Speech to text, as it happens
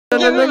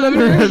give him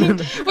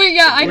owner. Wait,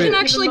 yeah, I can Wait.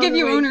 actually give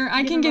you Wait, owner.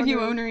 I can give you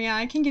owner. owner. Yeah,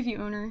 I can give you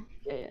owner.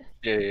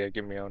 Yeah,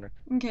 give me owner.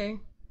 Okay.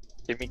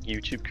 Give me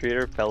YouTube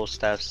creator, fellow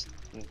staffs,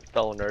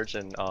 fellow nerds,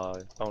 and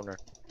owner.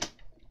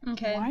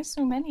 Okay. Why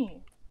so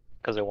many?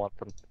 Because I want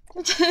them.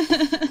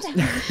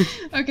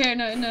 Okay,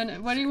 no.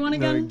 What do you want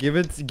No, again?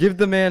 give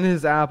the man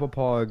his apple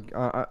pog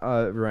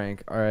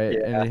rank, all right?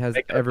 Yeah, and he has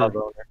make it above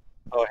owner.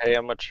 Oh, hey,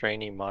 I'm a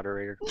trainee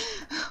moderator.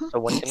 So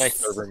when can I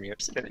server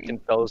mute? Can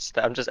fellow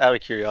staff? I'm just out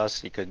of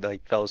curiosity. Could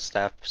like fellow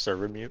staff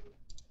server mute?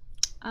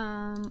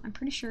 I'm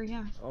pretty sure,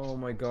 yeah. Oh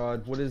my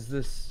God, what is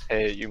this?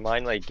 Hey, you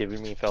mind like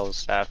giving me fellow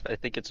staff? I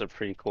think it's a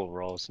pretty cool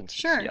role since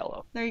Sure. it's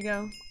yellow. There you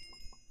go.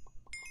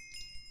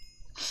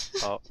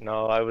 Oh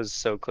no, I was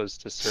so close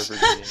to server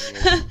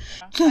muting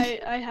you.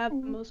 I have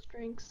the most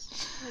ranks.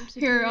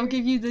 Here, I'll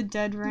give you the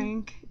dead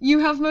rank. You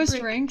have most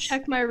ranks?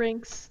 Check my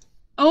ranks.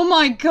 Oh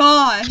my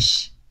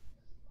gosh!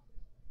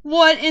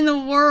 What in the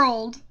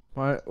world?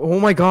 Why? Oh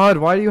my God,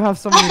 why do you have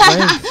so many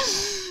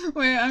ranks?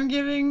 Wait, I'm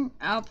giving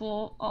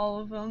Apple all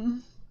of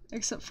them.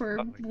 Except for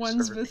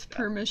ones with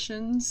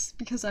permissions,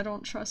 because I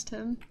don't trust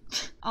him.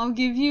 I'll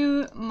give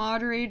you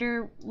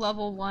moderator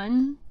level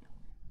 1,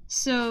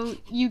 so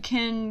you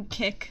can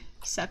kick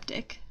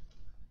Septic.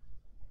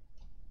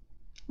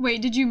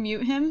 Wait, did you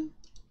mute him?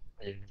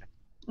 Yeah.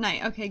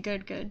 Nice, okay,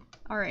 good.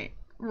 Alright,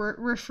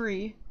 we're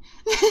free.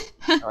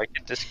 Oh, I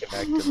can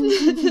disconnect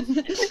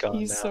him. He's gone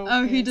now. So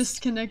oh, he pissed.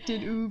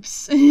 disconnected,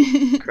 oops.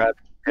 Grab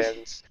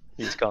hands.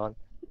 He's gone.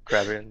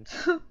 Grab hands.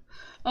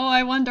 Oh,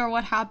 I wonder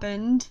what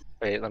happened.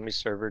 Wait, let me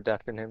server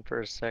deafen him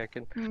for a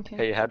second. Okay.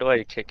 Hey, how do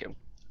I kick him?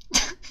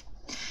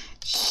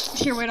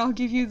 Here, wait, I'll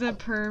give you the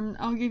perm.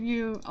 I'll give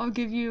you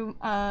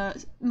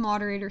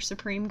moderator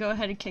supreme. Go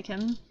ahead and kick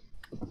him.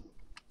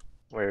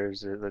 Where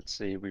is it? Let's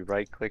see. We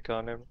right click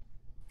on him.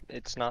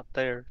 It's not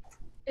there.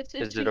 It's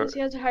Is it because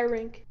he has a high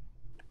rank.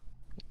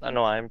 I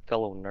know I'm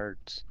fellow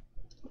nerds.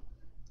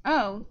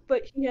 Oh.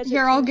 But he has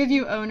Here, I'll give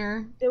you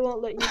owner. They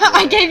won't let you.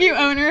 I gave you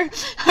owner.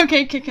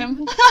 Okay, kick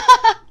him.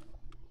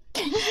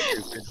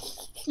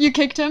 You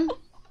kicked him?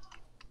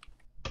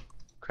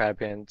 Crab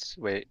hands.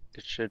 Wait,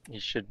 he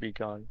should be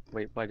gone.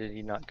 Wait, why did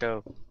he not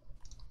go?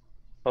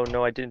 Oh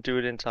no, I didn't do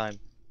it in time.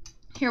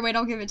 Here, wait,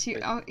 I'll give it to you.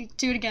 I'll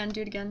do it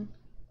again.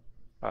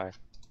 Alright.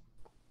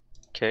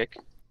 Kick.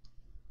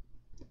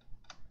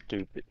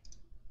 Stupid.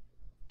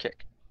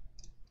 Kick.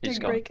 He's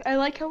gone. Break. I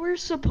like how we're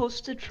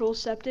supposed to troll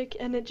Septic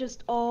and it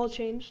just all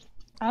changed.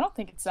 I don't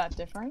think it's that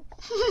different.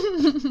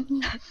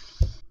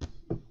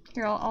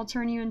 Here, I'll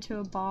turn you into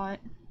a bot.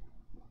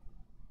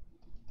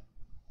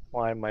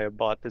 Why am I a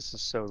bot? This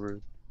is so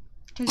rude.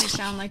 Because you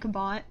sound like a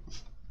bot.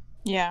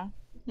 Yeah.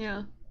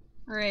 Yeah.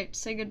 Alright,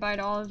 say goodbye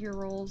to all of your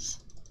roles.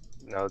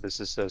 No, this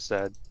is so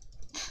sad.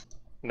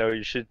 No,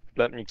 you should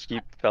let me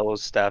keep fellow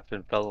staff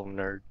and fellow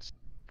nerds.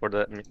 For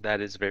that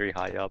is very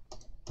high up.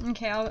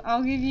 Okay,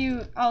 I'll give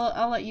you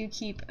I'll let you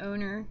keep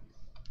owner.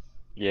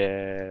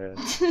 Yeah.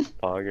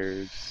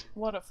 Poggers.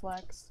 What a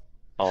flex.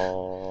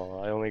 Oh,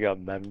 I only got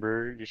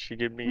member. You should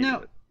give me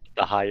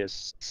the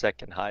highest,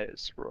 second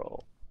highest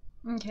role.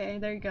 Okay,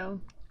 there you go.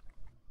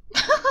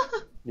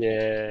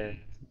 Yeah,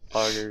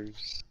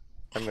 poggers.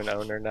 I'm an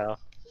owner now.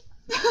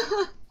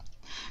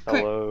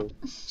 Hello,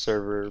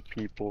 server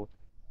people.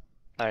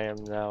 I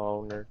am now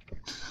owner.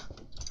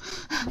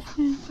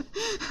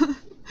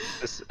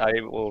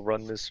 I will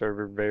run this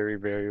server very,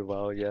 very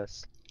well,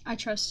 yes. I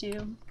trust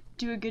you.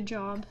 Do a good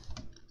job.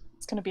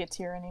 It's gonna be a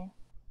tyranny.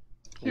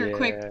 Here, yeah,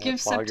 quick,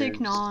 give Septic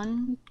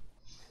non.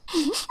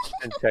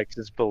 And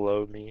Texas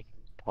below me.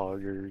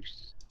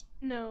 Poggers.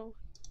 No.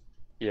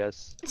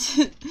 Yes.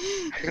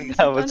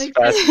 That was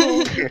fast.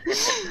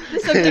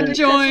 Septic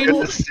join.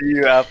 Good to see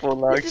you, Apple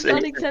Knox. This is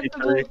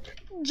unacceptable.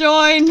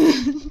 Join.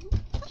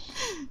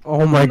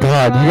 Oh my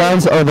God, you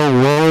guys are the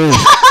worst.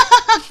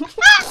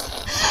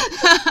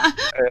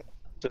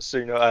 Just so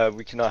you know,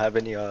 we cannot have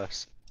any,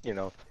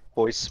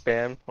 voice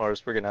spam, or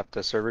else we're gonna have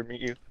to server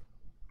mute you.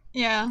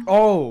 Yeah.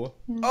 Oh,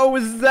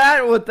 is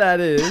that what that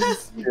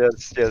is?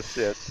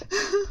 Yes.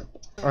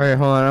 Alright,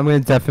 hold on, I'm gonna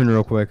deafen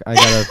real quick. I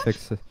gotta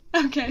fix it.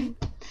 Okay.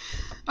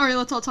 Alright,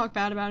 let's all talk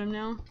bad about him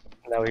now.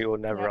 Now he will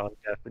never on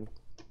deafen.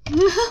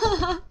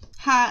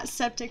 Ha,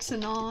 Septic's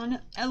anon.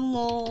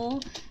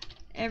 Lol.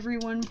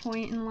 Everyone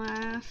point and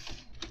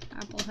laugh.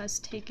 Apple has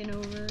taken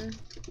over.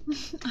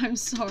 I'm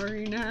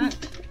sorry, Nat.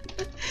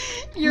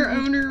 Your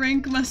owner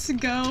rank must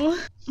go.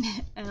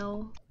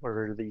 L. What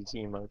are these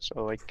emotes?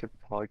 Oh, I could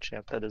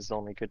PogChamp. That is the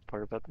only good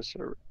part about the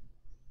server.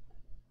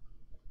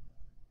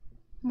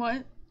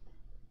 What?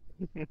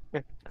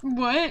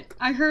 What?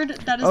 I heard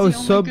that is Oh, the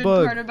only good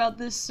subbug. part about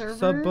this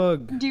server.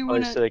 Subbug. Do you I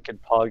wanna? said I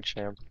could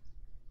PogChamp.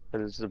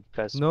 That is the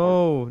best part.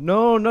 No.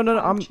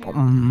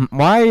 PogChamp.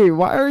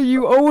 Why are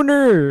you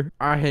owner?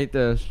 I hate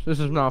this. This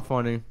is not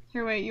funny.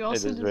 Here, wait. You It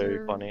also is deserve.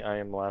 very funny. I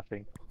am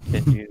laughing.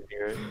 Can you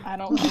hear it? I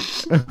don't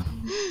know.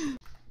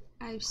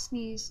 I've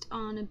sneezed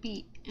on a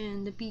beat,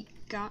 and the beat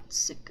got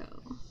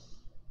sicko.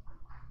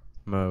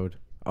 Mode.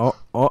 Oh,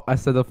 I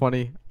said the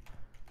funny.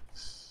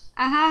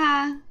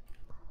 Aha!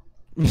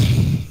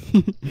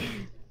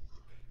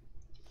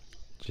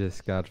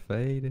 Just got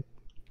faded.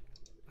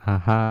 Ha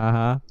ha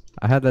ha.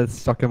 I had that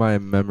stuck in my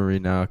memory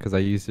now because I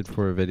used it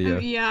for a video.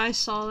 Yeah, I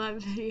saw that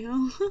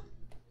video.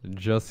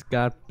 Just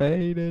got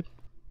faded.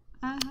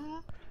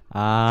 Uh-huh.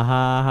 Ah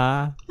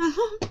ha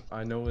ha.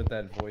 I know what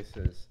that voice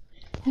is.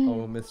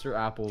 Oh, Mr.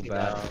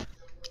 Applebat.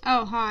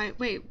 Oh, hi.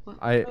 Wait.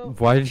 What?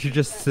 Why did you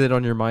just sit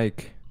on your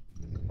mic?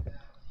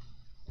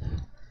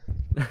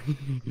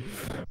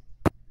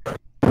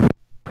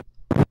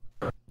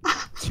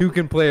 Two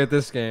can play at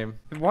this game.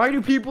 Why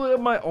do people at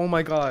my— oh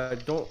my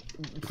god,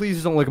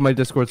 please don't look at my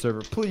Discord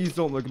server. Please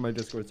don't look at my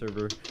Discord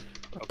server.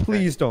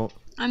 Please don't.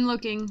 I'm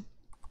looking.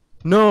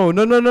 No.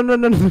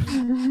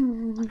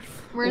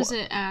 Where's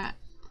it at?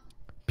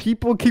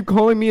 People keep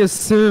calling me a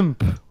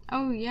simp.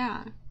 Oh,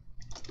 yeah.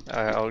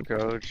 I'll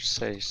go just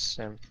say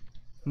sim.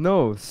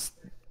 No.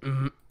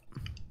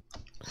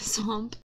 Swamp.